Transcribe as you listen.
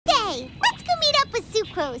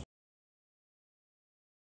Sucrose.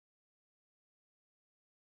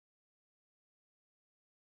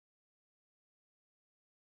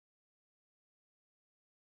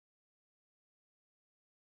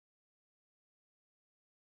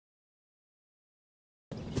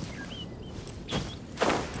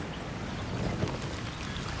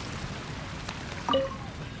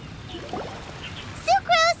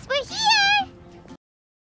 Sucrose, we're here!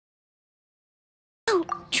 Oh,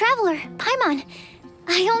 Traveler, Paimon.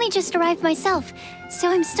 I only just arrived myself, so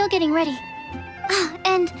I'm still getting ready. Ah,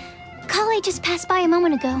 and Collei just passed by a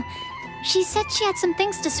moment ago. She said she had some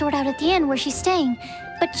things to sort out at the inn where she's staying,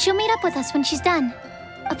 but she'll meet up with us when she's done.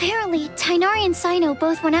 Apparently, Tighnari and Cyno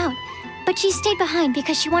both went out, but she stayed behind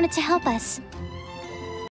because she wanted to help us.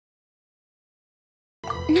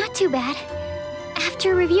 Not too bad.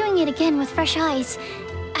 After reviewing it again with fresh eyes,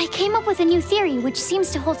 I came up with a new theory which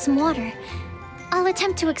seems to hold some water. I'll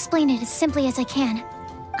attempt to explain it as simply as I can.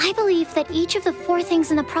 I believe that each of the 4 things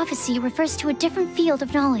in the prophecy refers to a different field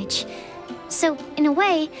of knowledge. So, in a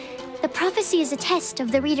way, the prophecy is a test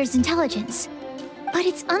of the reader's intelligence. But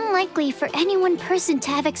it's unlikely for any one person to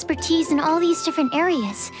have expertise in all these different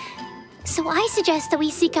areas. So I suggest that we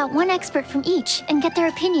seek out one expert from each and get their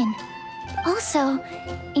opinion. Also,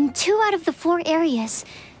 in 2 out of the 4 areas,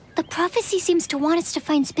 the prophecy seems to want us to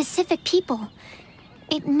find specific people.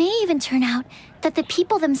 It may even turn out that the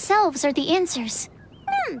people themselves are the answers.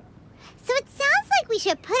 So it sounds like we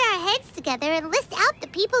should put our heads together and list out the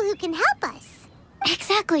people who can help us.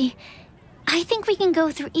 Exactly. I think we can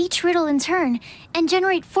go through each riddle in turn and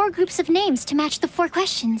generate 4 groups of names to match the 4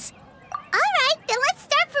 questions. Alright, then let's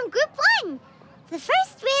start from group 1. The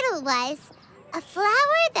first riddle was, a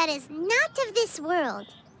flower that is not of this world.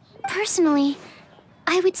 Personally,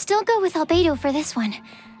 I would still go with Albedo for this one.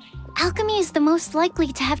 Alchemy is the most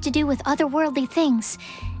likely to have to do with otherworldly things,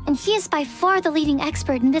 and he is by far the leading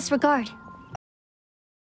expert in this regard.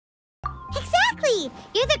 Exactly!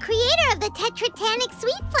 You're the creator of the tetratanic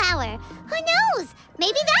sweet flower. Who knows?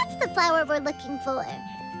 Maybe that's the flower we're looking for.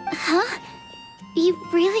 Huh? You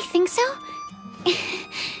really think so?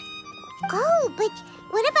 Oh, but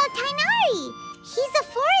what about Tighnari? He's a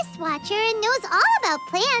forest watcher and knows all about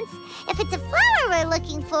plants. If it's a flower we're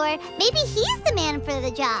looking for, maybe he's the man for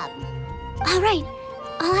the job. Alright,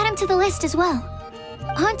 I'll add him to the list as well.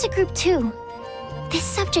 On to group 2. This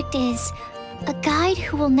subject is a guide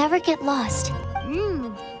who will never get lost.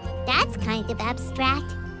 That's kind of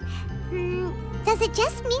abstract. Does it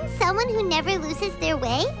just mean someone who never loses their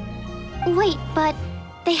way? Wait, but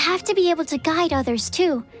they have to be able to guide others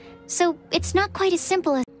too. So it's not quite as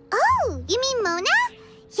simple as... Oh, you mean Mona?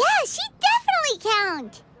 Yeah, she definitely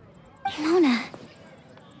count. Mona.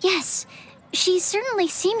 Yes, she certainly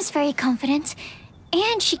seems very confident.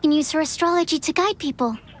 And she can use her astrology to guide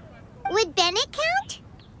people. Would Bennett count?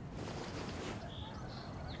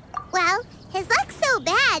 Well, his luck's so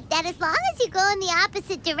bad that as long as you go in the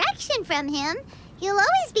opposite direction from him, you'll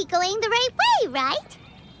always be going the right way, right?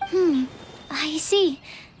 I see.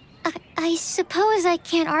 I suppose I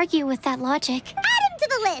can't argue with that logic. Add him to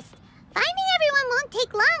the list. Finding everyone won't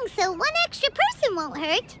take long, so 1 extra person won't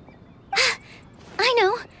hurt. I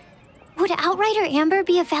know. Would Outrider Amber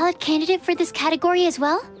be a valid candidate for this category as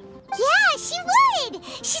well? Yeah, she would!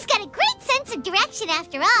 She's got a great sense of direction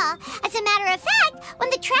after all. As a matter of fact, when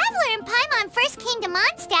the Traveler and Paimon first came to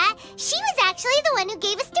Mondstadt, she was actually the one who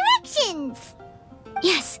gave us directions.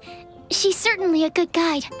 Yes, she's certainly a good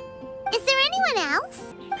guide. Is there anyone else?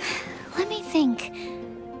 Let me think.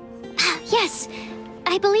 Yes,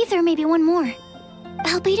 I believe there may be one more.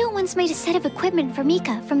 Albedo once made a set of equipment for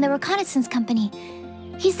Mika from the reconnaissance company.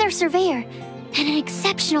 He's their surveyor and an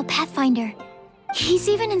exceptional pathfinder. He's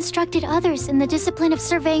even instructed others in the discipline of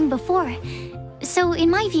surveying before. So, in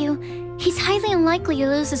my view, he's highly unlikely to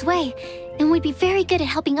lose his way and would be very good at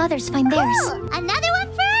helping others find theirs. Cool! Another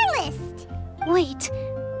one for our list! Wait,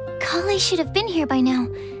 Collei should have been here by now.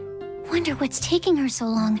 Wonder what's taking her so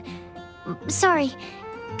long. Sorry,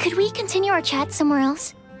 could we continue our chat somewhere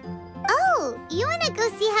else? Oh, you wanna go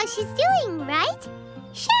see how she's doing, right?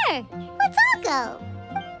 Sure, let's all go.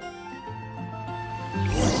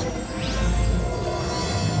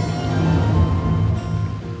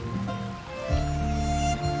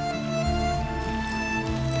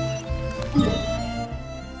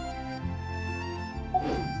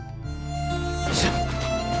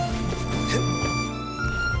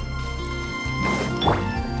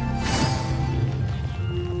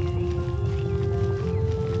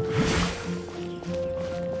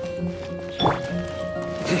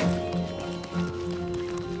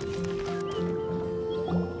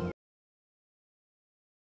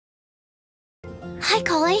 Hi,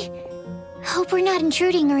 Collei. Hope we're not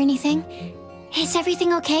intruding or anything. Is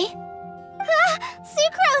everything okay?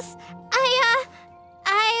 Sucrose!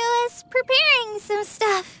 I was preparing some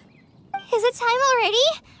stuff. Is it time already?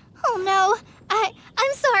 Oh no,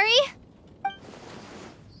 I'm sorry.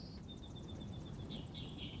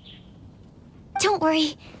 Don't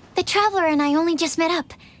worry. The Traveler and I only just met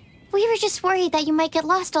up. We were just worried that you might get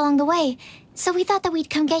lost along the way, so we thought that we'd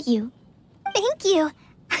come get you. Thank you.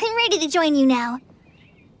 I'm ready to join you now.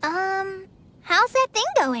 How's that thing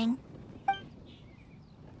going?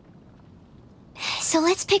 So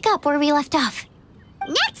let's pick up where we left off.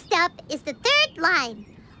 Next up is the third line.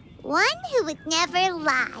 One who would never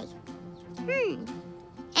lie.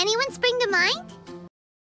 Anyone spring to mind?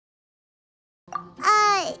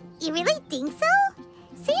 You really think so?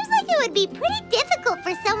 Seems like it would be pretty difficult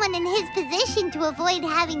for someone in his position to avoid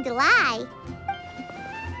having to lie.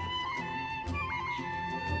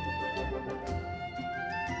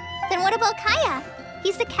 Then what about Kaya?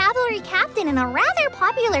 He's the cavalry captain and a rather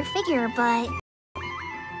popular figure, but...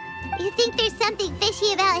 You think there's something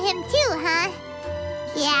fishy about him too, huh?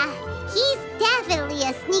 Yeah, he's definitely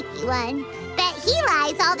a sneaky one. Bet he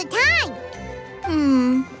lies all the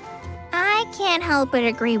time. I can't help but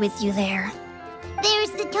agree with you there.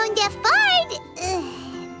 There's the tone-deaf bard.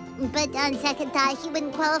 But on second thought, he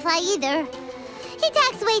wouldn't qualify either. He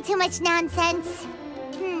talks way too much nonsense.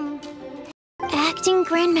 Acting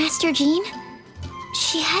Grandmaster Jean?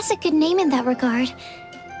 She has a good name in that regard.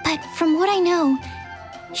 But from what I know,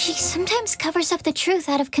 she sometimes covers up the truth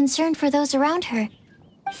out of concern for those around her.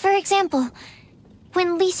 For example,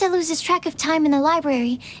 when Lisa loses track of time in the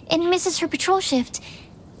library and misses her patrol shift,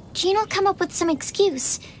 Jean will come up with some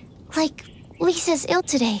excuse, like Lisa's ill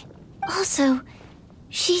today. Also,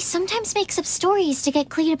 she sometimes makes up stories to get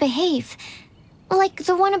Collei to behave. Like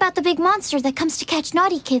the one about the big monster that comes to catch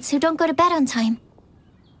naughty kids who don't go to bed on time.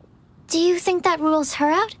 Do you think that rules her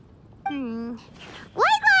out? White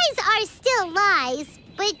lies are still lies,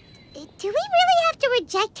 but do we really have to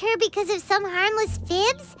reject her because of some harmless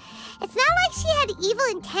fibs? It's not like she had evil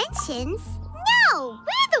intentions. No,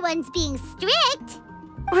 we're the ones being strict.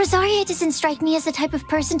 Rosaria doesn't strike me as the type of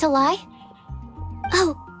person to lie.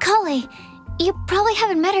 Oh, Collei, you probably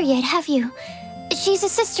haven't met her yet, have you? She's a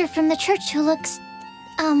sister from the church who looks,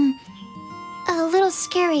 a little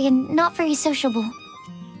scary and not very sociable.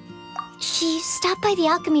 She stopped by the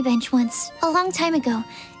alchemy bench once, a long time ago,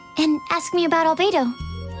 and asked me about Albedo.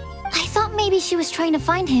 I thought maybe she was trying to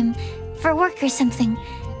find him, for work or something.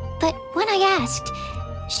 But when I asked,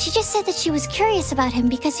 she just said that she was curious about him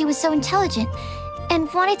because he was so intelligent,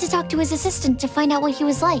 and wanted to talk to his assistant to find out what he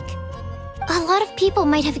was like. A lot of people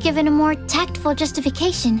might have given a more tactful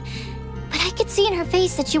justification, but I could see in her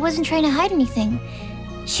face that she wasn't trying to hide anything.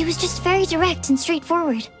 She was just very direct and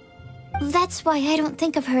straightforward. That's why I don't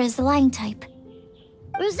think of her as the lying type.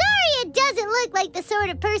 Rosaria doesn't look like the sort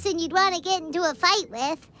of person you'd want to get into a fight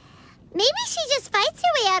with. Maybe she just fights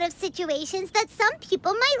her way out of situations that some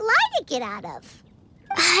people might lie to get out of.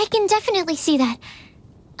 I can definitely see that.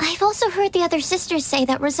 I've also heard the other sisters say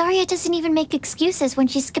that Rosaria doesn't even make excuses when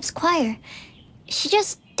she skips choir. She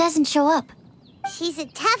just doesn't show up. She's a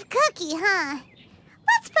tough cookie, huh?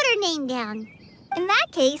 Let's put her name down. In that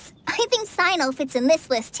case, I think Sino fits in this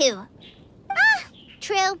list too.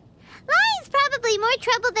 True. Lying's probably more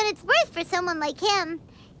trouble than it's worth for someone like him.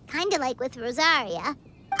 Kinda like with Rosaria.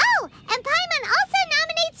 Oh, and Paimon also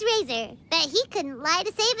nominates Razor. Bet he couldn't lie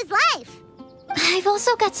to save his life. I've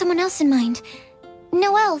also got someone else in mind.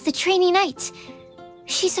 Noelle, the trainee knight.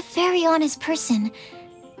 She's a very honest person.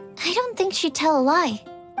 I don't think she'd tell a lie.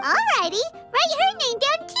 Alrighty, write her name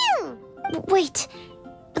down too. Wait,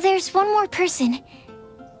 there's one more person.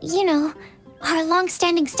 You know, our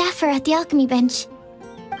long-standing staffer at the alchemy bench.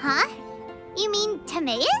 Huh? You mean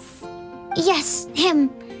Timaeus? Yes, him.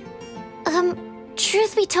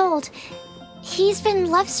 Truth be told, he's been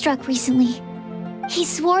love-struck recently. He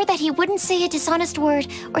swore that he wouldn't say a dishonest word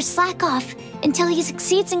or slack off until he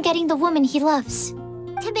succeeds in getting the woman he loves.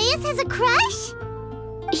 Timaeus has a crush?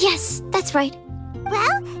 Yes, that's right.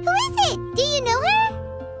 Well, who is it? Do you know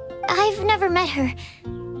her? I've never met her.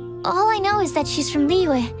 All I know is that she's from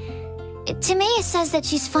Liyue. Timaeus says that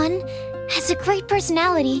she's fun, has a great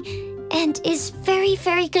personality, and is very,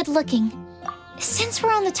 very good looking. Since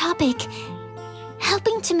we're on the topic,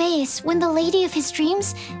 helping Timaeus win the lady of his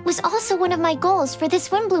dreams was also one of my goals for this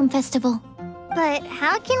Windblume Festival. But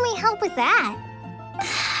how can we help with that?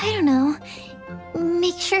 I don't know.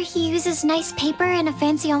 Make sure he uses nice paper and a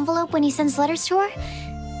fancy envelope when he sends letters to her.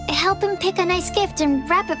 Help him pick a nice gift and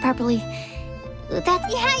wrap it properly. Yeah.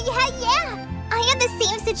 I had the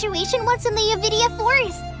same situation once in the Avidia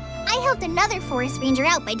Forest. I helped another forest ranger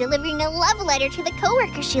out by delivering a love letter to the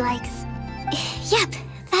coworker she likes. Yep,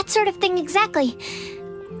 that sort of thing exactly.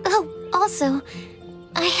 Oh, also,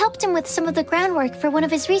 I helped him with some of the groundwork for one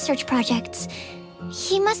of his research projects.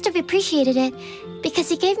 He must have appreciated it, because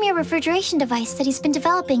he gave me a refrigeration device that he's been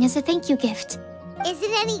developing as a thank you gift. Is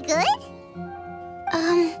it any good?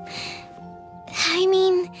 I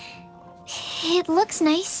mean, it looks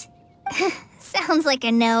nice. Sounds like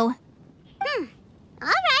a no.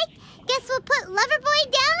 Alright, guess we'll put Loverboy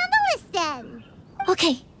down on the list then.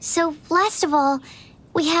 Okay, so last of all,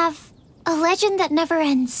 we have a legend that never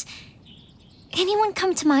ends. Anyone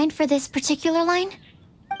come to mind for this particular line?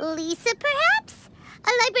 Lisa, perhaps?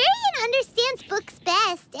 A librarian understands books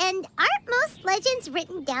best, and aren't most legends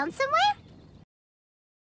written down somewhere?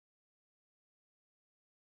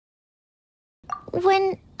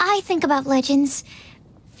 When I think about legends,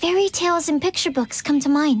 fairy tales and picture books come to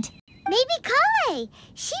mind. Maybe Collei.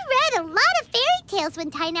 She read a lot of fairy tales when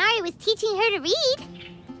Tainari was teaching her to read.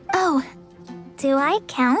 Oh, do I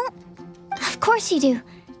count? Of course you do.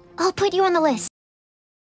 I'll put you on the list.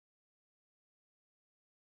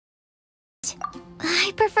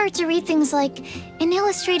 I prefer to read things like an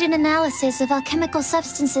illustrated analysis of alchemical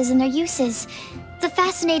substances and their uses, the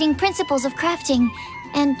fascinating principles of crafting,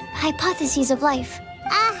 and hypotheses of life.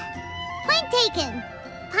 Point taken.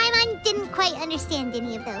 Paimon didn't quite understand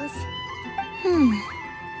any of those.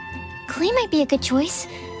 Collei might be a good choice.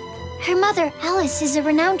 Her mother, Alice, is a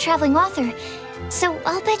renowned traveling author, so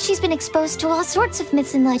I'll bet she's been exposed to all sorts of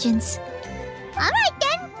myths and legends. Alright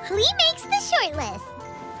then, Collei makes the short list.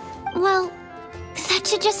 Well, that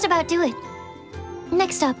should just about do it.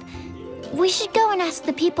 Next up, we should go and ask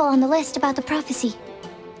the people on the list about the prophecy.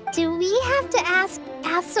 Do we have to ask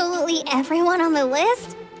absolutely everyone on the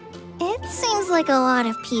list? It seems like a lot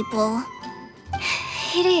of people.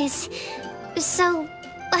 It is. So,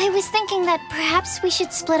 I was thinking that perhaps we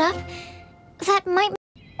should split up. That might...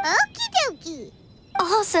 Okie dokie.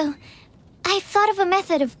 Also, I've thought of a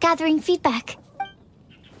method of gathering feedback.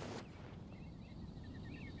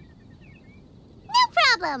 No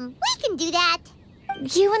problem. We can do that.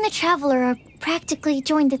 You and the Traveler are practically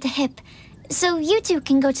joined at the hip, so you two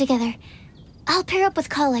can go together. I'll pair up with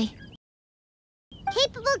Collei.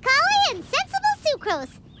 Capable Collei and sensible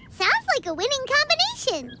Sucrose. Sounds like a winning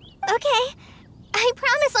combination. Okay, I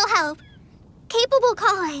promise I'll help. Capable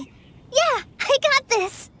Collei. Yeah, I got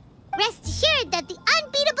this. Rest assured that the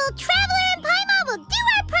unbeatable Traveler and Paimon will do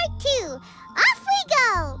our part too. Off we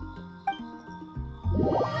go!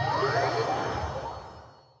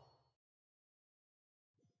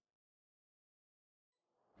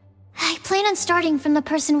 I plan on starting from the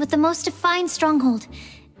person with the most defined stronghold.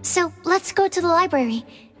 So let's go to the library.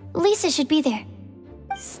 Lisa should be there.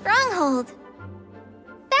 Stronghold.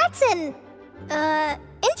 That's an,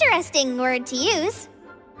 interesting word to use.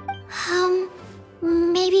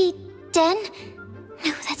 Maybe den?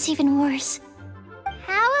 No, that's even worse.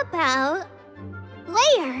 How about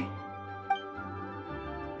layer?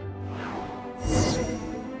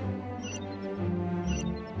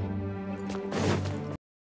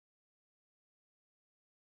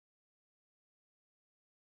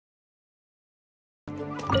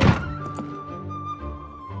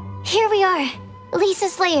 Here we are,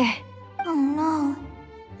 Lisa's lair. Oh no,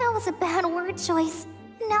 that was a bad word choice.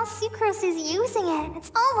 Now Sucrose is using it.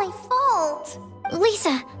 It's all my fault.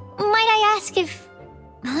 Lisa, might I ask if...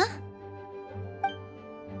 Huh?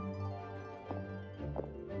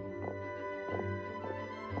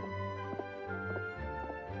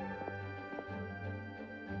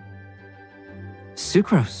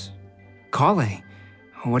 Sucrose. Collei.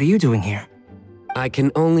 What are you doing here? I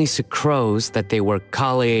can only Sucrose that they were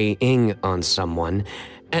Collei-ing on someone.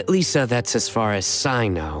 At least that's as far as I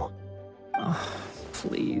know. Oh,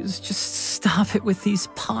 please, just stop it with these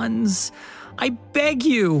puns. I beg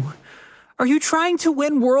you. Are you trying to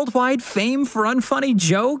win worldwide fame for unfunny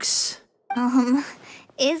jokes?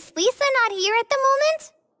 Is Lisa not here at the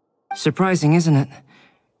moment? Surprising, isn't it?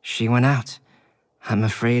 She went out. I'm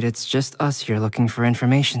afraid it's just us here looking for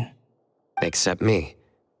information. Except me.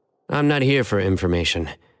 I'm not here for information.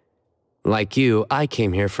 Like you, I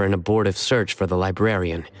came here for an abortive search for the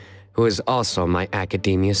librarian, who is also my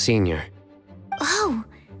academia senior. Oh,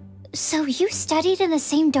 so you studied in the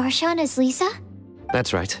same darshan as Lisa?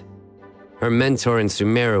 That's right. Her mentor in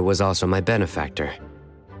Sumeru was also my benefactor.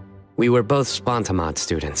 We were both Spontamod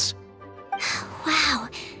students. Wow,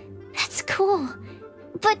 that's cool.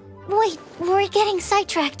 But wait, we're getting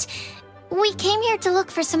sidetracked. We came here to look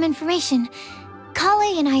for some information.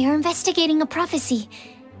 Collei and I are investigating a prophecy,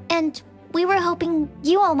 and we were hoping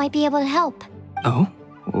you all might be able to help. Oh?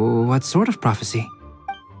 What sort of prophecy?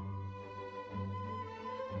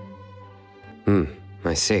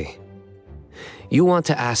 I see. You want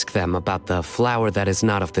to ask them about the flower that is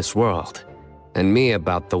not of this world, and me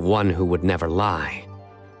about the one who would never lie.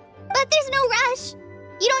 But there's no rush.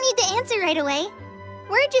 You don't need to answer right away.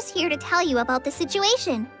 We're just here to tell you about the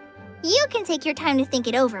situation. You can take your time to think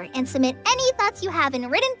it over and submit any thoughts you have in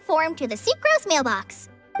written form to the Sucrose mailbox.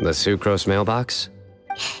 The Sucrose mailbox?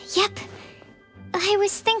 Yep. I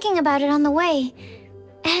was thinking about it on the way.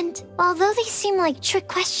 And although they seem like trick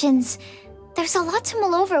questions, there's a lot to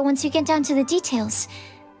mull over once you get down to the details.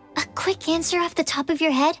 A quick answer off the top of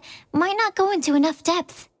your head might not go into enough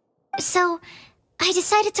depth. So, I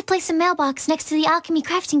decided to place a mailbox next to the alchemy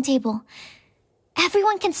crafting table.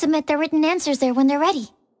 Everyone can submit their written answers there when they're ready.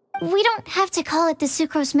 We don't have to call it the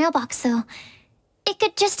Sucrose mailbox, though. It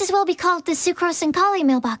could just as well be called the Sucrose and Collei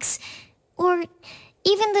mailbox. Or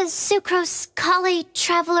even the Sucrose, Collei,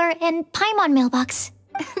 Traveler, and Paimon mailbox.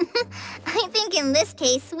 I think in this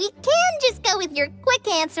case, we can just go with your quick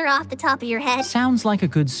answer off the top of your head. Sounds like a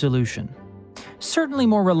good solution. Certainly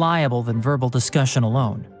more reliable than verbal discussion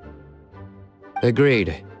alone.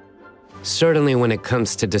 Agreed. Certainly when it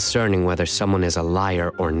comes to discerning whether someone is a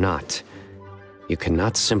liar or not, you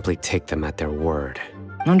cannot simply take them at their word.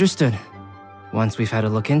 Understood. Once we've had a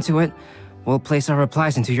look into it, we'll place our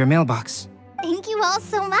replies into your mailbox. Thank you all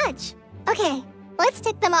so much. Okay, let's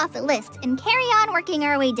tick them off the list and carry on working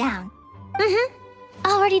our way down.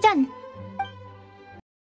 Already done.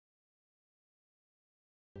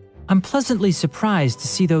 I'm pleasantly surprised to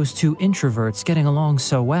see those two introverts getting along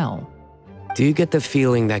so well. Do you get the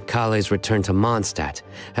feeling that Collei's return to Mondstadt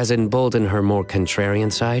has emboldened her more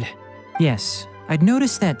contrarian side? Yes, I'd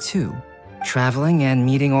noticed that too. Traveling and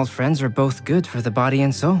meeting old friends are both good for the body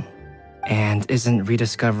and soul. And isn't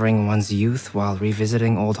rediscovering one's youth while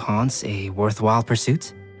revisiting old haunts a worthwhile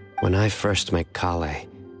pursuit? When I first met Collei,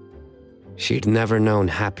 she'd never known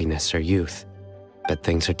happiness or youth, but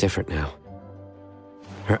things are different now.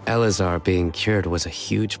 Her Elazar being cured was a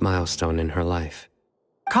huge milestone in her life.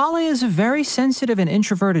 Collei is a very sensitive and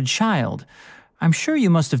introverted child. I'm sure you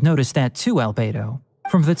must have noticed that too, Albedo.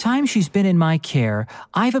 From the time she's been in my care,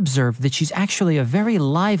 I've observed that she's actually a very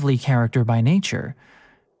lively character by nature.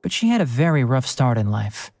 But she had a very rough start in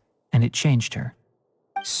life, and it changed her.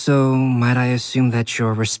 So, might I assume that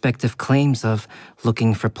your respective claims of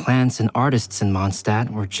looking for plants and artists in Mondstadt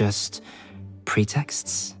were just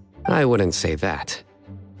pretexts? I wouldn't say that.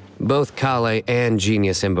 Both Collei and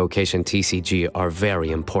Genius Invocation TCG are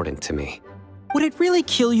very important to me. Would it really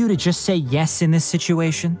kill you to just say yes in this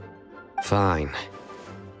situation? Fine.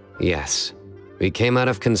 Yes, we came out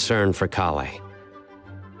of concern for Collei.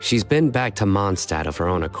 She's been back to Mondstadt of her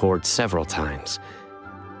own accord several times,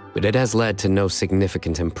 but it has led to no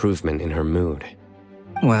significant improvement in her mood.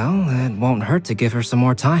 Well, it won't hurt to give her some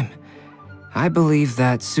more time. I believe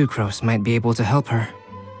that Sucrose might be able to help her.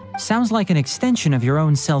 Sounds like an extension of your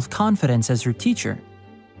own self-confidence as her teacher.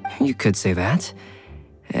 You could say that.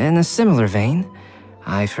 In a similar vein,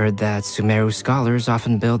 I've heard that Sumeru scholars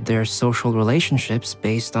often build their social relationships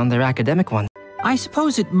based on their academic ones. I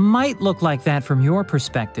suppose it might look like that from your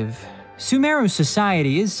perspective. Sumeru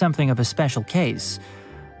society is something of a special case.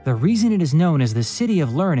 The reason it is known as the City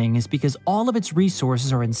of Learning is because all of its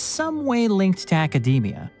resources are in some way linked to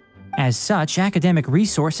academia. As such, academic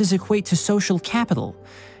resources equate to social capital.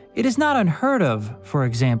 It is not unheard of, for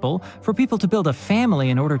example, for people to build a family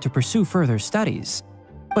in order to pursue further studies.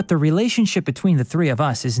 But the relationship between the three of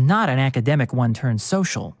us is not an academic one turned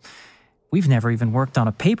social. We've never even worked on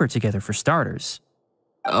a paper together for starters.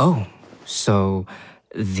 Oh, so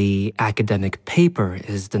the academic paper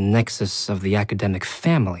is the nexus of the academic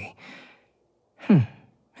family.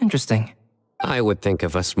 Interesting. I would think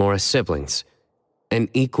of us more as siblings. An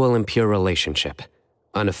equal and pure relationship,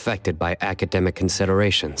 unaffected by academic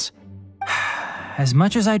considerations. As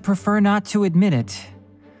much as I'd prefer not to admit it,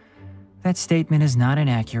 that statement is not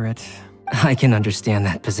inaccurate. I can understand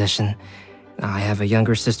that position. I have a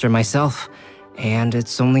younger sister myself, and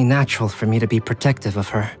it's only natural for me to be protective of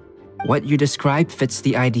her. What you describe fits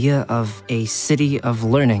the idea of a city of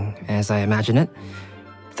learning, as I imagine it.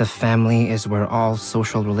 The family is where all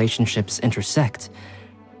social relationships intersect.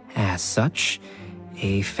 As such,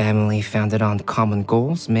 a family founded on common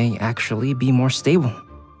goals may actually be more stable.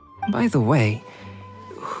 By the way,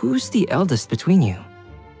 who's the eldest between you?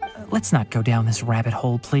 Let's not go down this rabbit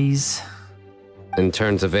hole, please. In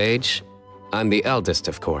terms of age, I'm the eldest,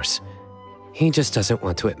 of course. He just doesn't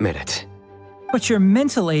want to admit it. But your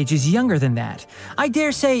mental age is younger than that. I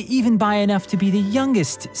dare say even by enough to be the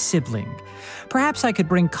youngest sibling. Perhaps I could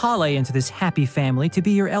bring Collei into this happy family to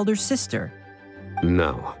be your elder sister.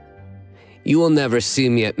 No. You will never see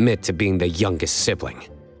me admit to being the youngest sibling.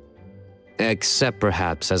 Except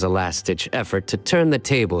perhaps as a last-ditch effort to turn the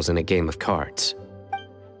tables in a game of cards.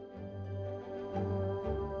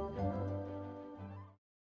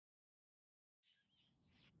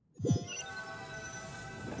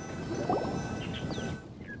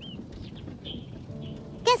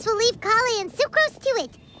 Guess we'll leave Collei and Sucrose to it.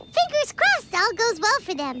 Fingers crossed all goes well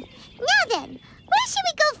for them. Now then, where should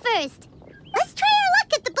we go first? Let's try our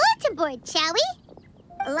luck at the bulletin board, shall we?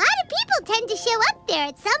 A lot of people tend to show up there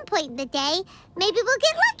at some point in the day. Maybe we'll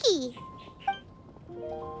get lucky.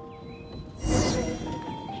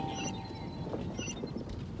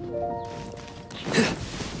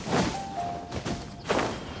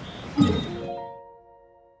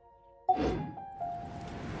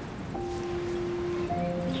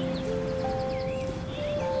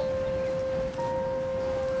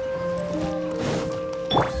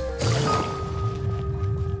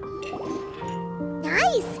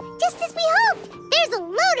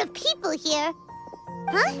 Here.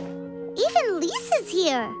 Huh? Even Lisa's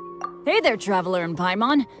here. Hey there, Traveler in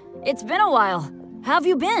Paimon. It's been a while. How have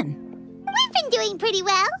you been? We've been doing pretty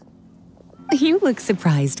well. You look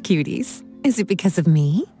surprised, cuties. Is it because of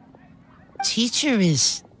me? Teacher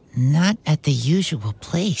is not at the usual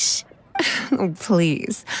place. Oh,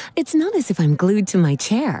 please. It's not as if I'm glued to my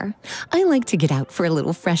chair. I like to get out for a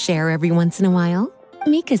little fresh air every once in a while.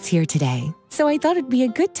 Mika's here today, so I thought it'd be a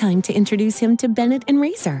good time to introduce him to Bennett and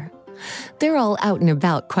Razor. They're all out and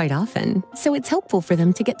about quite often, so it's helpful for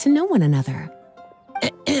them to get to know one another.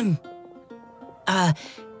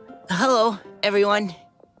 Hello, everyone.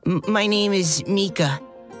 My name is Mika.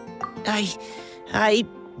 I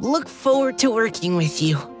look forward to working with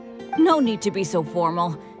you. No need to be so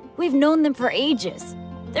formal. We've known them for ages.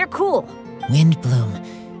 They're cool.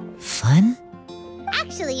 Windblume. Fun?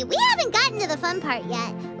 Actually, we haven't gotten to the fun part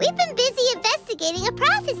yet. We've been busy investigating a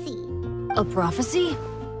prophecy. A prophecy?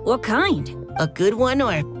 What kind? A good one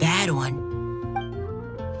or a bad one?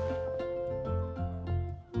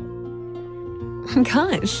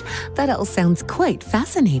 Gosh, that all sounds quite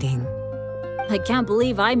fascinating. I can't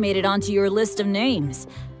believe I made it onto your list of names.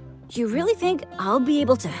 You really think I'll be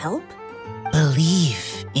able to help?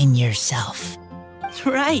 Believe in yourself.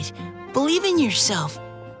 Right. Believe in yourself.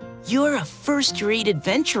 You're a first-rate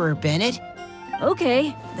adventurer, Bennett.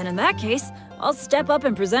 Okay, then in that case, I'll step up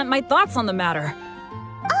and present my thoughts on the matter.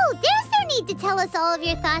 Oh, there's no need to tell us all of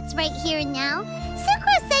your thoughts right here and now.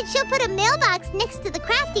 Sucrose said she'll put a mailbox next to the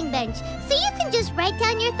crafting bench, so you can just write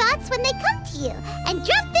down your thoughts when they come to you, and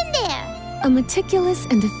drop them there. A meticulous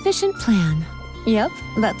and efficient plan. Yep,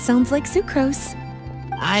 that sounds like Sucrose.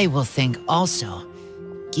 I will think also.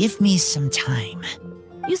 Give me some time.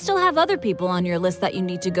 You still have other people on your list that you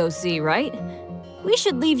need to go see, right? We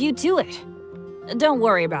should leave you to it. Don't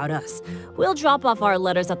worry about us. We'll drop off our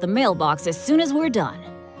letters at the mailbox as soon as we're done.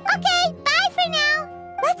 Okay, bye for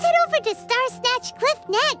now. Let's head over to Star Snatch Cliff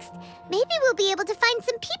next. Maybe we'll be able to find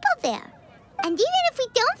some people there. And even if we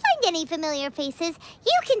don't find any familiar faces,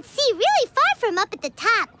 you can see really far from up at the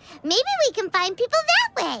top. Maybe we can find people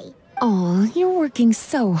that way. Oh, you're working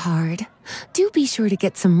so hard. Do be sure to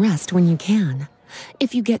get some rest when you can.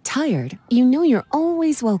 If you get tired, you know you're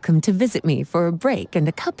always welcome to visit me for a break and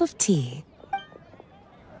a cup of tea.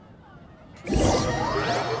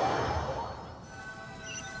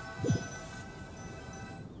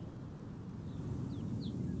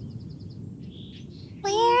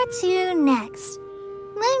 Where to next?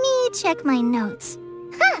 Let me check my notes.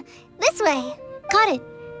 Huh, this way. Got it.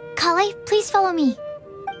 Collei, please follow me.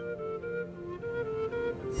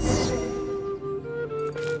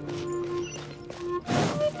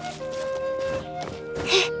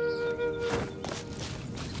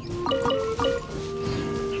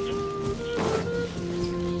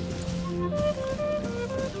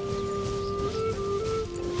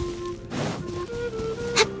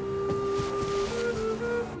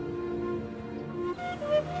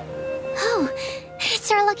 Oh,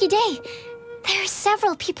 it's our lucky day. There are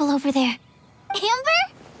several people over there. Amber?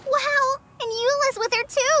 Wow, and Eula's with her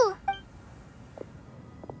too.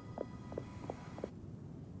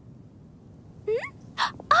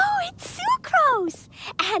 Oh, it's Sucrose!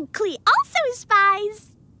 And Collei also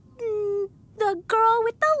spies the girl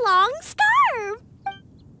with the long scarf.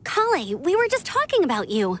 Collei, we were just talking about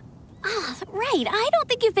you. Ah, right. I don't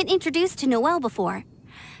think you've been introduced to Noelle before.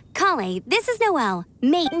 Collei, this is Noelle,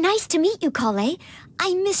 mate. Nice to meet you, Collei.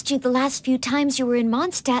 I missed you the last few times you were in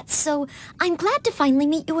Mondstadt, so I'm glad to finally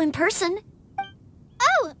meet you in person.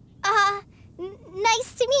 Oh,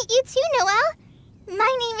 nice to meet you too, Noelle.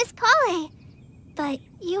 My name is Collei. But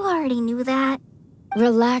you already knew that.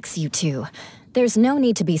 Relax, you two. There's no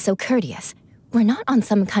need to be so courteous. We're not on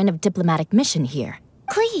some kind of diplomatic mission here.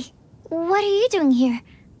 Collei, What are you doing here?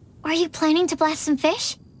 Are you planning to blast some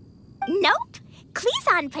fish? Nope. Klee's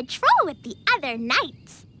on patrol with the other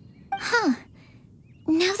knights. Huh.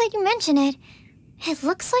 Now that you mention it, it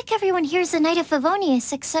looks like everyone here's a Knight of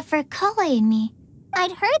Favonius except for Collei and me.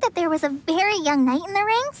 I'd heard that there was a very young knight in the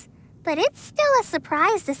rings, but it's still a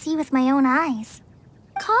surprise to see with my own eyes.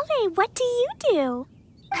 Collei, what do you do?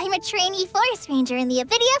 I'm a trainee forest ranger in the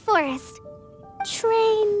Avidia Forest.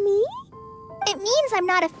 Trainee? It means I'm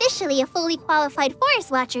not officially a fully qualified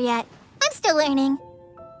forest watcher yet. I'm still learning.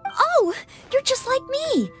 Oh, you're just like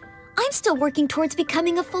me. I'm still working towards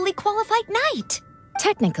becoming a fully qualified knight.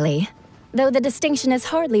 Technically, though the distinction is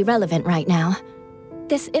hardly relevant right now.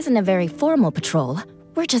 This isn't a very formal patrol.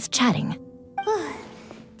 We're just chatting.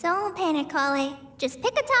 Don't panic, Collei. Just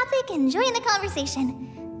pick a topic and join the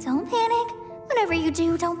conversation. Don't panic. Whatever you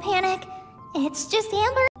do, don't panic. It's just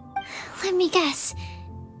Amber. Let me guess.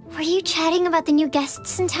 Were you chatting about the new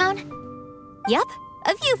guests in town? Yup.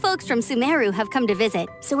 A few folks from Sumeru have come to visit,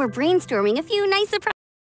 so we're brainstorming a few nice surprises.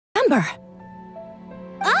 Amber!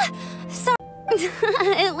 Sorry.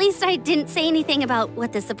 At least I didn't say anything about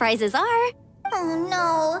what the surprises are. Oh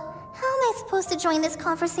no. How am I supposed to join this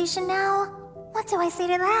conversation now? What do I say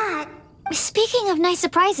to that? Speaking of nice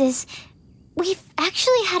surprises, we've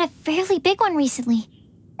actually had a fairly big one recently.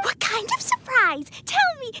 What kind of surprise? Tell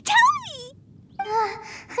me!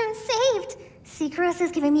 I'm saved. Sucrose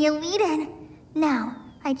is giving me a lead-in. Now,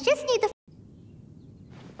 I just need the...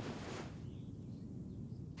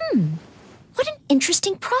 What an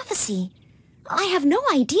interesting prophecy. I have no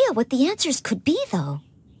idea what the answers could be, though.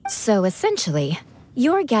 So essentially,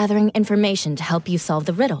 you're gathering information to help you solve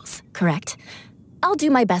the riddles, correct? I'll do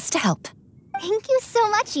my best to help. Thank you so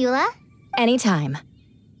much, Eula. Anytime.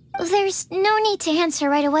 There's no need to answer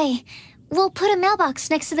right away. We'll put a mailbox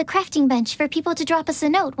next to the crafting bench for people to drop us a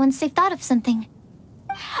note once they've thought of something.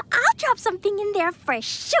 I'll drop something in there for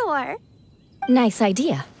sure. Nice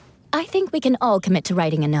idea. I think we can all commit to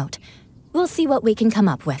writing a note. We'll see what we can come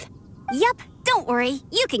up with. Yup, don't worry.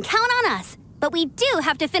 You can count on us. But we do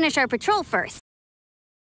have to finish our patrol first.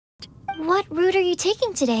 What route are you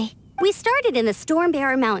taking today? We started in the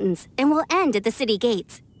Stormbearer Mountains, and we'll end at the city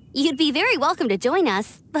gates. You'd be very welcome to join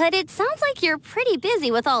us, but it sounds like you're pretty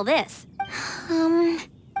busy with all this.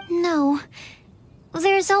 No.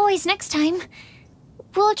 There's always next time.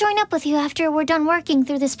 We'll join up with you after we're done working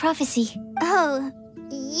through this prophecy. Oh,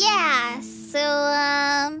 yeah, so,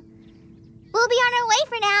 we'll be on our way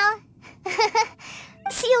for now.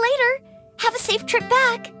 See you later. Have a safe trip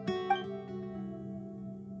back.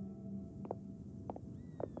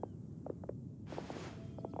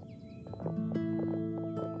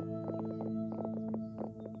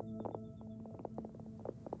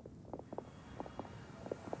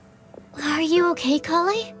 Are you okay,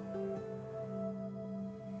 Collei?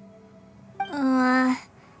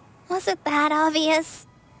 Was it that obvious?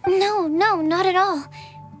 No, not at all.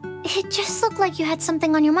 It just looked like you had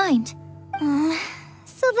something on your mind.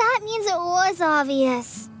 So that means it was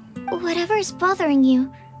obvious. Whatever's bothering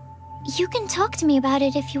you, you can talk to me about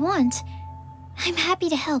it if you want. I'm happy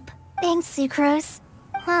to help. Thanks, Sucrose.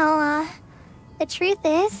 Well, the truth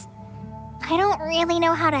is, I don't really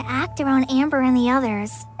know how to act around Amber and the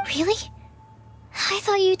others. Really? I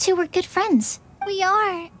thought you two were good friends. We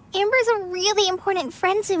are. Amber's a really important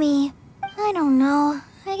friend to me. I don't know.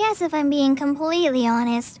 I guess if I'm being completely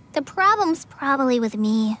honest, the problem's probably with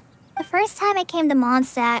me. The first time I came to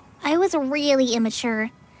Mondstadt, I was really immature.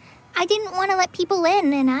 I didn't want to let people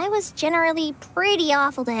in, and I was generally pretty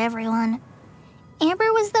awful to everyone.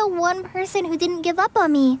 Amber was the one person who didn't give up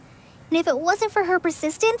on me, and if it wasn't for her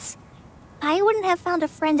persistence, I wouldn't have found a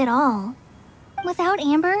friend at all. Without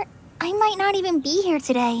Amber, I might not even be here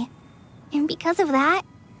today. And because of that,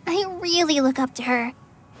 I really look up to her.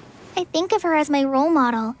 I think of her as my role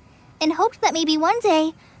model, and hoped that maybe one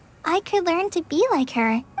day I could learn to be like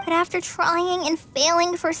her. But after trying and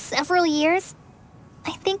failing for several years,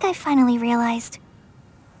 I think I finally realized.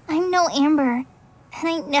 I'm no Amber, and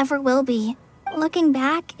I never will be. Looking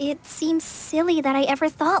back, it seems silly that I ever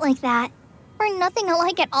thought like that. We're nothing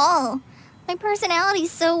alike at all. My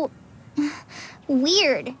personality's so...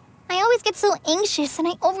 weird. I always get so anxious and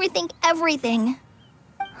I overthink everything.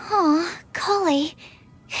 Aw, Collei,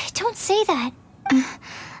 don't say that.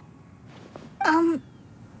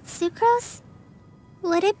 Sucrose?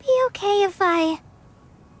 Would it be okay if I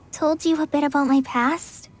told you a bit about my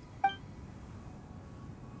past?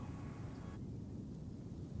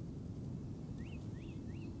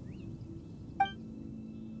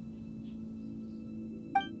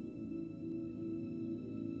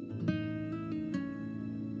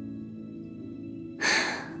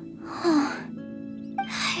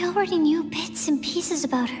 I I already knew bits and pieces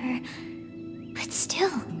about her. But still,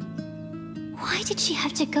 why did she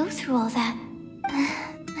have to go through all that?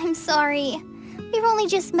 I'm sorry. We've only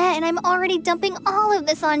just met and I'm already dumping all of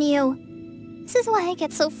this on you. This is why I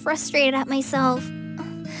get so frustrated at myself.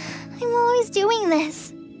 I'm always doing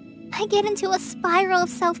this. I get into a spiral of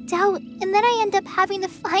self-doubt, and then I end up having to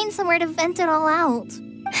find somewhere to vent it all out.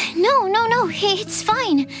 No, it's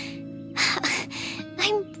fine.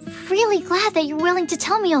 I'm really glad that you're willing to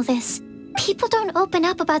tell me all this. People don't open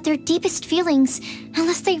up about their deepest feelings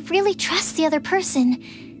unless they really trust the other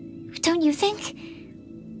person. Don't you think?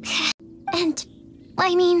 And,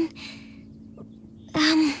 I mean...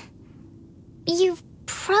 You've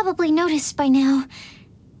probably noticed by now,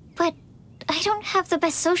 but I don't have the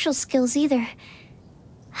best social skills either.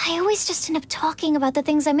 I always just end up talking about the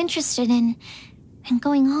things I'm interested in, and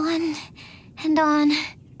going on and on.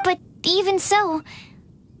 But even so,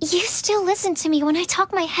 you still listen to me when I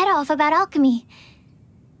talk my head off about alchemy.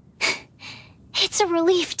 It's a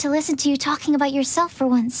relief to listen to you talking about yourself for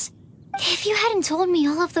once. If you hadn't told me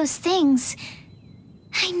all of those things,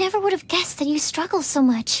 I never would have guessed that you struggle so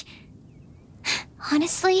much.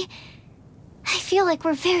 Honestly, I feel like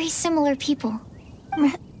we're very similar people.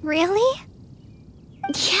 Really?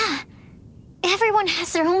 Yeah. Everyone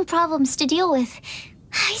has their own problems to deal with.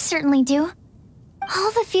 I certainly do.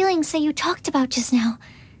 All the feelings that you talked about just now,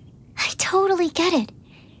 I totally get it.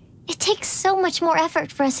 It takes so much more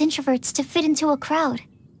effort for us introverts to fit into a crowd.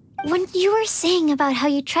 When you were saying about how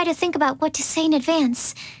you try to think about what to say in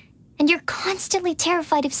advance, and you're constantly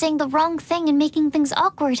terrified of saying the wrong thing and making things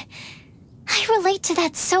awkward, I relate to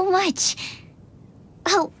that so much.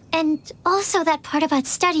 Oh, and also that part about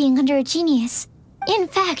studying under a genius. In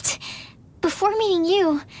fact, before meeting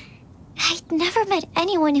you, I'd never met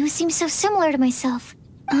anyone who seemed so similar to myself.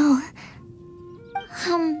 Oh.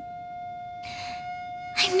 I'm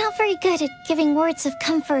not very good at giving words of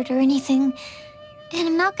comfort or anything, and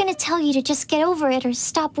I'm not gonna tell you to just get over it or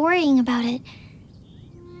stop worrying about it.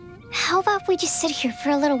 How about we just sit here for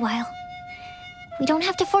a little while? We don't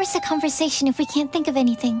have to force a conversation if we can't think of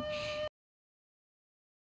anything.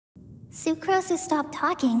 Sucrose has stopped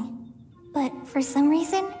talking, but for some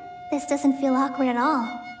reason, this doesn't feel awkward at all.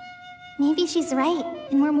 Maybe she's right,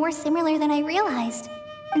 and we're more similar than I realized.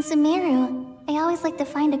 In Sumeru, I always like to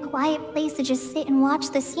find a quiet place to just sit and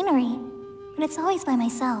watch the scenery, but it's always by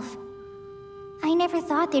myself. I never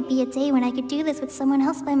thought there'd be a day when I could do this with someone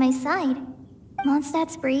else by my side.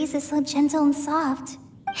 Mondstadt's breeze is so gentle and soft.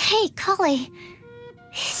 Hey, Collei.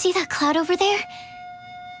 See that cloud over there?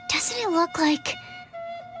 Doesn't it look like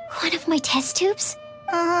one of my test tubes?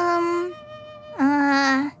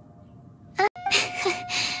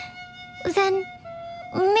 Then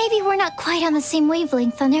maybe we're not quite on the same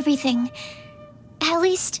wavelength on everything. At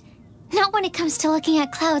least, not when it comes to looking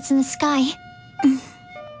at clouds in the sky.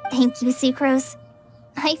 Thank you, Sucrose.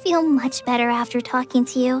 I feel much better after talking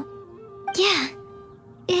to you. Yeah,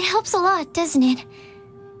 it helps a lot, doesn't it?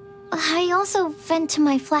 I also vent to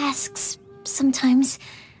my flasks sometimes.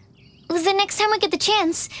 The next time I get the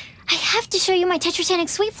chance, I have to show you my Tetratanic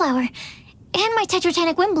Sweet Flower and my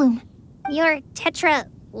Tetratanic Windblume. Your Tetra...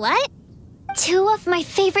 what? 2 of my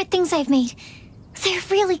favorite things I've made. They're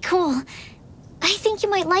really cool. I think you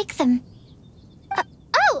might like them.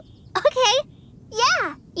 Oh, okay.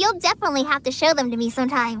 Yeah, you'll definitely have to show them to me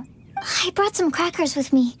sometime. I brought some crackers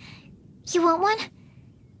with me. You want one?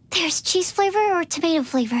 There's cheese flavor or tomato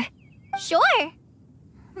flavor. Sure.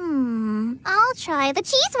 I'll try the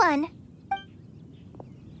cheese one.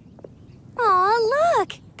 Aw,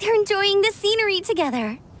 look! They're enjoying the scenery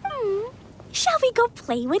together. Shall we go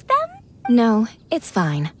play with them? No, it's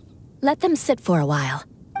fine. Let them sit for a while.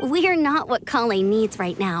 We're not what Collei needs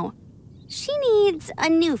right now. She needs a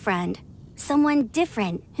new friend. Someone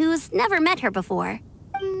different, who's never met her before.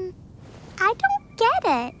 I don't get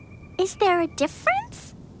it. Is there a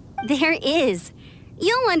difference? There is.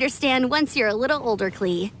 You'll understand once you're a little older,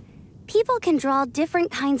 Collei. People can draw different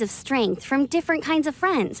kinds of strength from different kinds of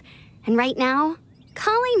friends. And right now,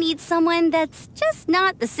 Collei needs someone that's just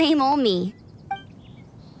not the same old me.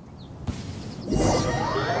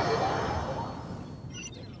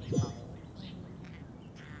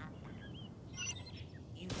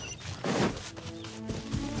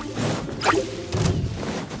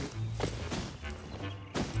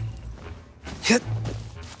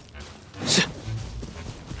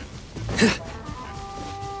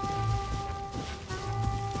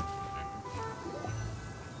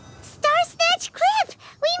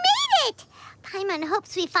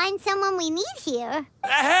 We find someone we need here.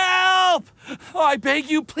 Help! I beg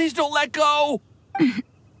you, please don't let go! Who's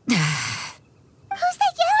that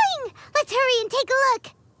yelling? Let's hurry and take a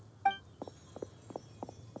look.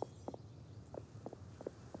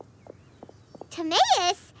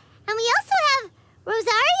 Timaeus, and we also have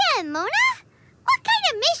Rosaria and Mona? What kind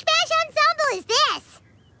of mishmash ensemble is this?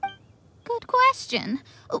 Good question.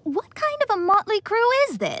 What kind of a motley crew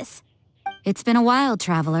is this? It's been a while,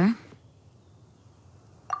 Traveler.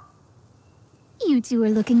 You two are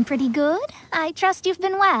looking pretty good. I trust you've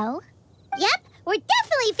been well. Yep, we're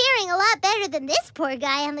definitely faring a lot better than this poor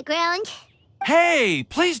guy on the ground. Hey,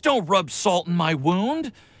 please don't rub salt in my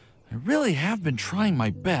wound. I really have been trying my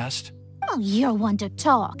best. Oh, you're one to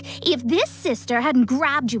talk. If this sister hadn't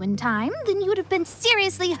grabbed you in time, then you'd have been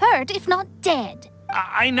seriously hurt, if not dead.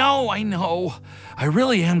 I know. I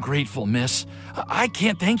really am grateful, miss. I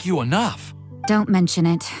can't thank you enough. Don't mention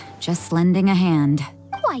it. Just lending a hand.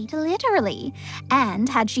 Quite literally. And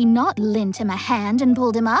had she not lent him a hand and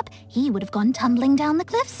pulled him up, he would have gone tumbling down the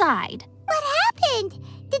cliffside. What happened?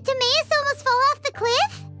 Did Timaeus almost fall off the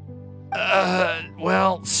cliff?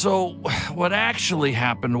 Well, so what actually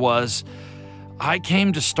happened was I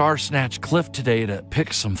came to Star Snatch Cliff today to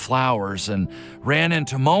pick some flowers and ran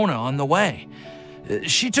into Mona on the way.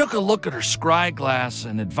 She took a look at her scry glass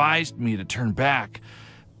and advised me to turn back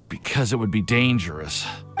because it would be dangerous.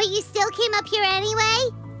 But you still came up here anyway?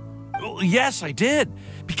 Well, yes, I did,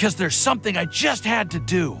 because there's something I just had to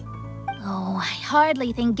do. Oh, I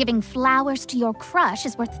hardly think giving flowers to your crush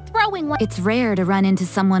is worth throwing one. It's rare to run into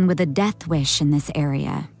someone with a death wish in this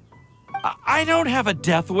area. I don't have a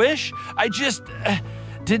death wish. I just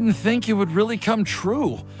didn't think it would really come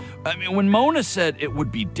true. I mean, when Mona said it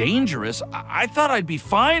would be dangerous, I thought I'd be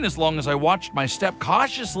fine as long as I watched my step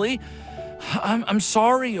cautiously. I'm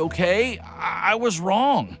sorry, okay? I was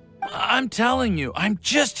wrong. I'm telling you, I'm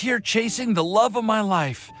just here chasing the love of my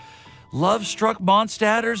life. Love-struck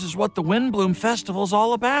Mondstadters is what the Windblume Festival's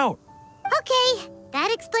all about. Okay,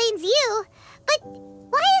 that explains you. But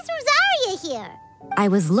why is Rosaria here? I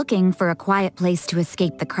was looking for a quiet place to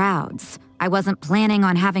escape the crowds. I wasn't planning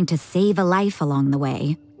on having to save a life along the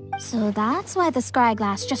way. So that's why the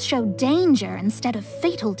scryglass just showed danger instead of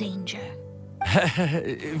fatal danger.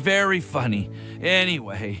 Very funny.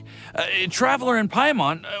 Anyway, Traveler and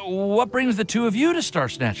Paimon, what brings the two of you to Star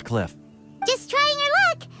Snatch Cliff? Just trying our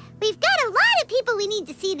luck. We've got a lot of people we need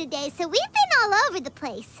to see today, so we've been all over the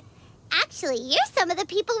place. Actually, you're some of the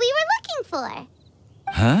people we were looking for.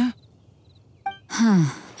 Huh?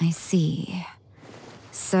 I see.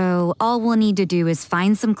 So all we'll need to do is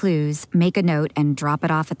find some clues, make a note, and drop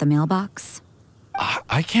it off at the mailbox?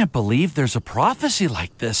 I can't believe there's a prophecy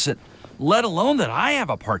like this, let alone that I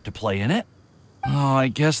have a part to play in it. Oh, I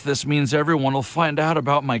guess this means everyone will find out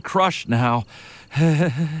about my crush now.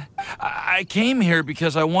 I came here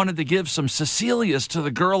because I wanted to give some Cecilias to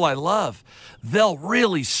the girl I love. They'll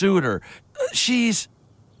really suit her. She's...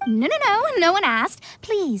 No one asked.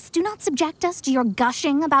 Please, do not subject us to your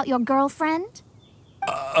gushing about your girlfriend.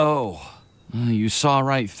 You saw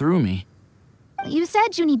right through me. You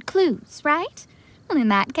said you need clues, right? Well, in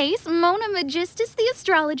that case, Mona Magistus the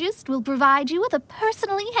astrologist will provide you with a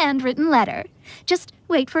personally handwritten letter. Just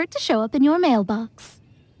wait for it to show up in your mailbox.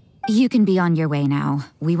 You can be on your way now.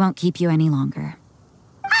 We won't keep you any longer.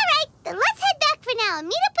 All right, then let's head back for now and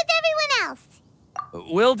meet up with everyone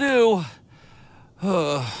else. Will do.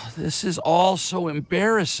 This is all so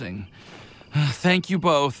embarrassing. Thank you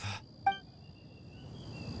both.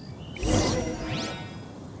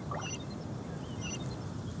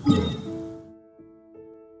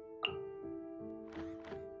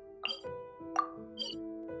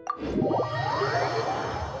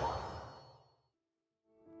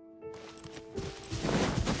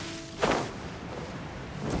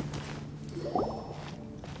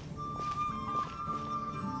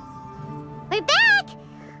 We're back!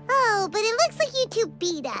 Oh, but it looks like you two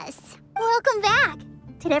beat us. Welcome back.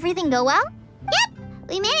 Did everything go well? Yep,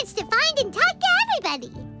 we managed to find and talk to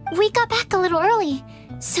everybody. We got back a little early,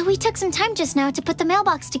 so we took some time just now to put the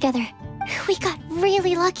mailbox together. We got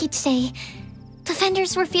really lucky today. The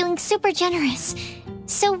vendors were feeling super generous,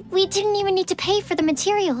 so we didn't even need to pay for the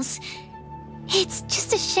materials. It's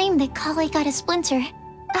just a shame that Collei got a splinter.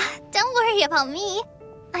 Don't worry about me.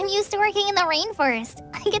 I'm used to working in the rainforest.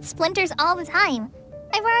 I get splinters all the time.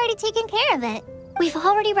 I've already taken care of it. We've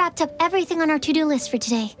already wrapped up everything on our to-do list for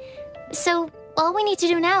today. So all we need to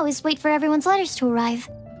do now is wait for everyone's letters to arrive.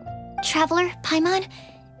 Traveler, Paimon,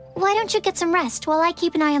 why don't you get some rest while I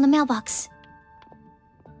keep an eye on the mailbox?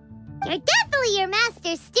 You're definitely your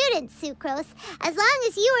master's student, Sucrose. As long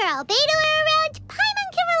as you or Albedo are around, Paimon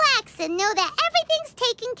can relax and know that everything's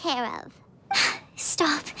taken care of.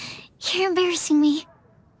 Stop. You're embarrassing me.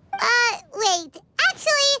 Wait.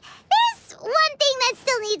 Actually, there's one thing that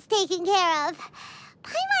still needs taking care of.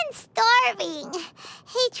 Paimon's starving.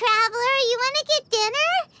 Hey, Traveler, you want to get dinner?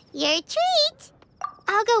 Your treat.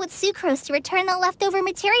 I'll go with Sucrose to return the leftover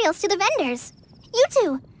materials to the vendors. You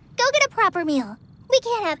two, go get a proper meal. We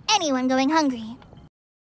can't have anyone going hungry.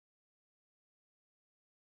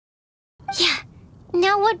 Yeah,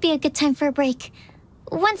 now would be a good time for a break.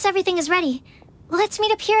 Once everything is ready, let's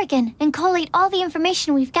meet up here again and collate all the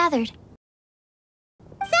information we've gathered.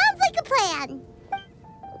 Sounds like a plan.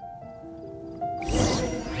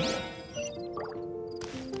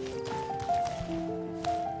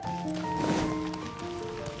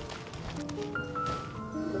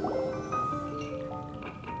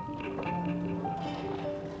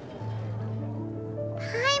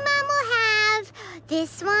 Paimon will have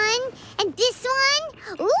this one, and this one,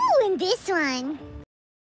 ooh, and this one.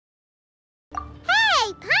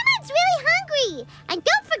 Hey, Paimon's really hungry! And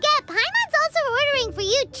don't forget, Paimon's also ordering for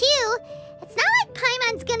you, too. It's not like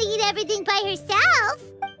Paimon's gonna eat everything by herself.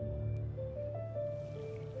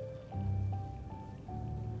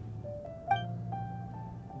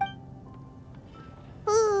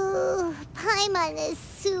 Ooh, Paimon is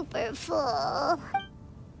super full.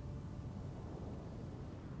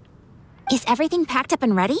 Is everything packed up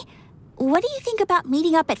and ready? What do you think about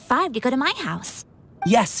meeting up at 5 to go to my house?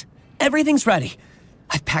 Yes, everything's ready.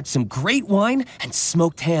 I've packed some great wine and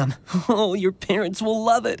smoked ham. Oh, your parents will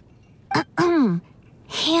love it.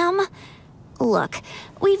 Ham? Look,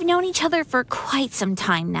 we've known each other for quite some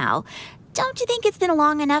time now. Don't you think it's been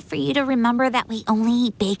long enough for you to remember that we only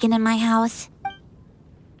eat bacon in my house?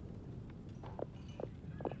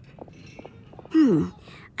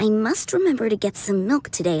 I must remember to get some milk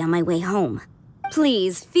today on my way home.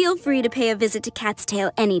 Please, feel free to pay a visit to Cat's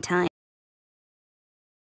Tail anytime.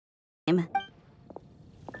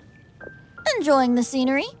 Enjoying the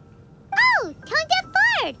scenery? Oh, Tone Deaf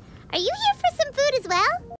Bard! Are you here for some food as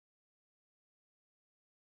well?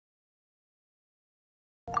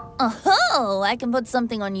 Oh, I can put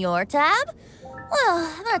something on your tab?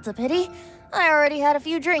 Well, that's a pity. I already had a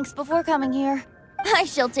few drinks before coming here. I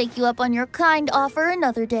shall take you up on your kind offer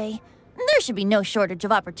another day. There should be no shortage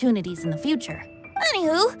of opportunities in the future.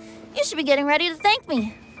 Anywho, you should be getting ready to thank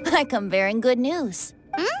me. I come bearing good news.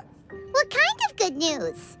 What kind of good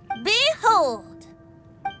news? Behold!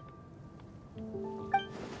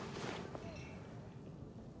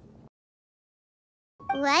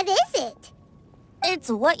 What is it?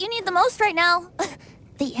 It's what you need the most right now.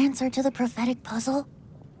 The answer to the prophetic puzzle.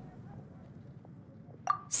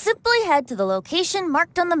 Simply head to the location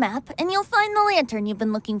marked on the map and you'll find the lantern you've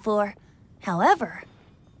been looking for. However,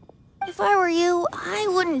 if I were you, I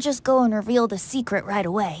wouldn't just go and reveal the secret right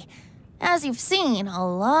away. As you've seen, a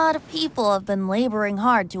lot of people have been laboring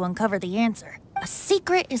hard to uncover the answer. A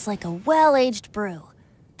secret is like a well-aged brew.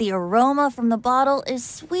 The aroma from the bottle is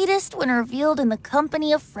sweetest when revealed in the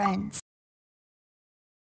company of friends.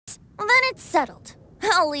 Then it's settled.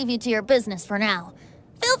 I'll leave you to your business for now.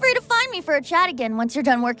 Feel free to find me for a chat again once you're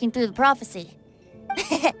done working through the prophecy.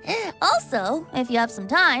 Also, if you have some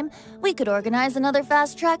time, we could organize another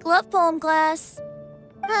fast-track love poem class.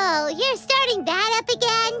 Oh, you're starting that up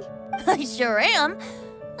again? I sure am.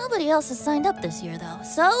 Nobody else has signed up this year, though,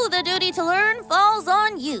 so the duty to learn falls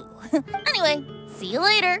on you. Anyway, see you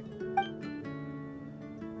later.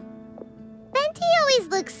 Benti always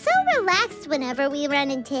looks so relaxed whenever we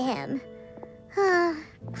run into him.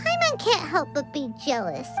 Paimon can't help but be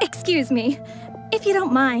jealous. Excuse me, if you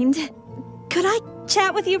don't mind, could I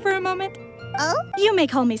chat with you for a moment? Oh? You may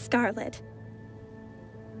call me Scarlett.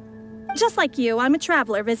 Just like you, I'm a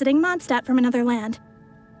traveler visiting Mondstadt from another land.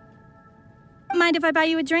 Mind if I buy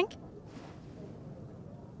you a drink?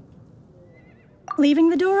 Leaving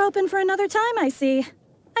the door open for another time, I see.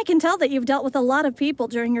 I can tell that you've dealt with a lot of people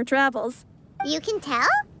during your travels. You can tell?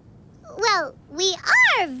 Well, we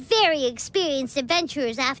are very experienced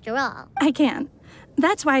adventurers after all. I can.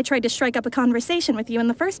 That's why I tried to strike up a conversation with you in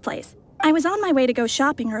the first place. I was on my way to go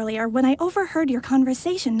shopping earlier when I overheard your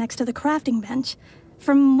conversation next to the crafting bench.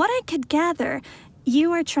 From what I could gather,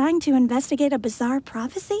 you are trying to investigate a bizarre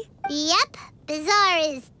prophecy? Yep, bizarre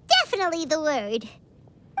is definitely the word.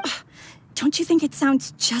 Don't you think it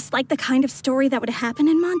sounds just like the kind of story that would happen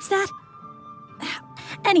in Mondstadt?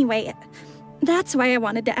 Anyway, that's why I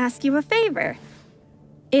wanted to ask you a favor.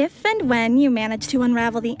 If and when you manage to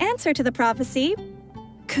unravel the answer to the prophecy,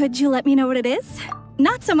 could you let me know what it is?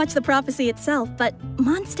 Not so much the prophecy itself, but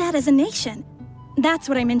Mondstadt as a nation. That's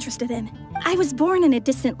what I'm interested in. I was born in a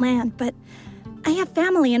distant land, but I have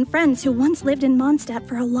family and friends who once lived in Mondstadt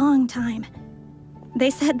for a long time. They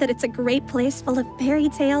said that it's a great place full of fairy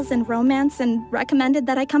tales and romance and recommended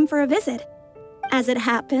that I come for a visit. As it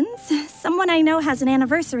happens, someone I know has an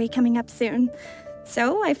anniversary coming up soon.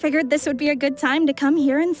 So I figured this would be a good time to come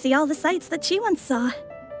here and see all the sights that she once saw.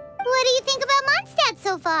 What do you think about Mondstadt so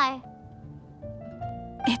so far?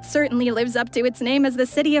 It certainly lives up to its name as the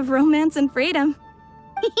city of romance and freedom.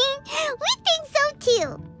 We think so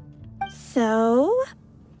too. So,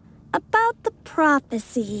 about the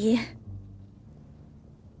prophecy.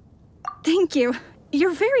 Thank you.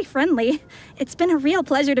 You're very friendly. It's been a real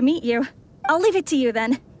pleasure to meet you. I'll leave it to you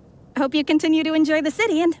then. Hope you continue to enjoy the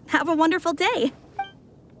city and have a wonderful day.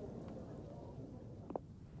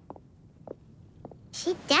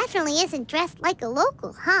 She definitely isn't dressed like a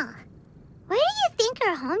local, huh? Where do you think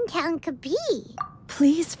her hometown could be?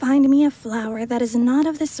 Please find me a flower that is not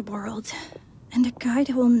of this world, and a guide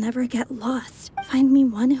who will never get lost. Find me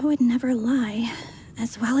one who would never lie,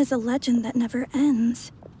 as well as a legend that never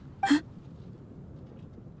ends.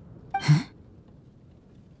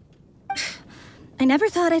 I never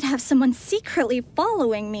thought I'd have someone secretly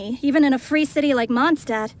following me, even in a free city like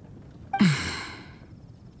Mondstadt.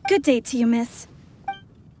 Good day to you, miss.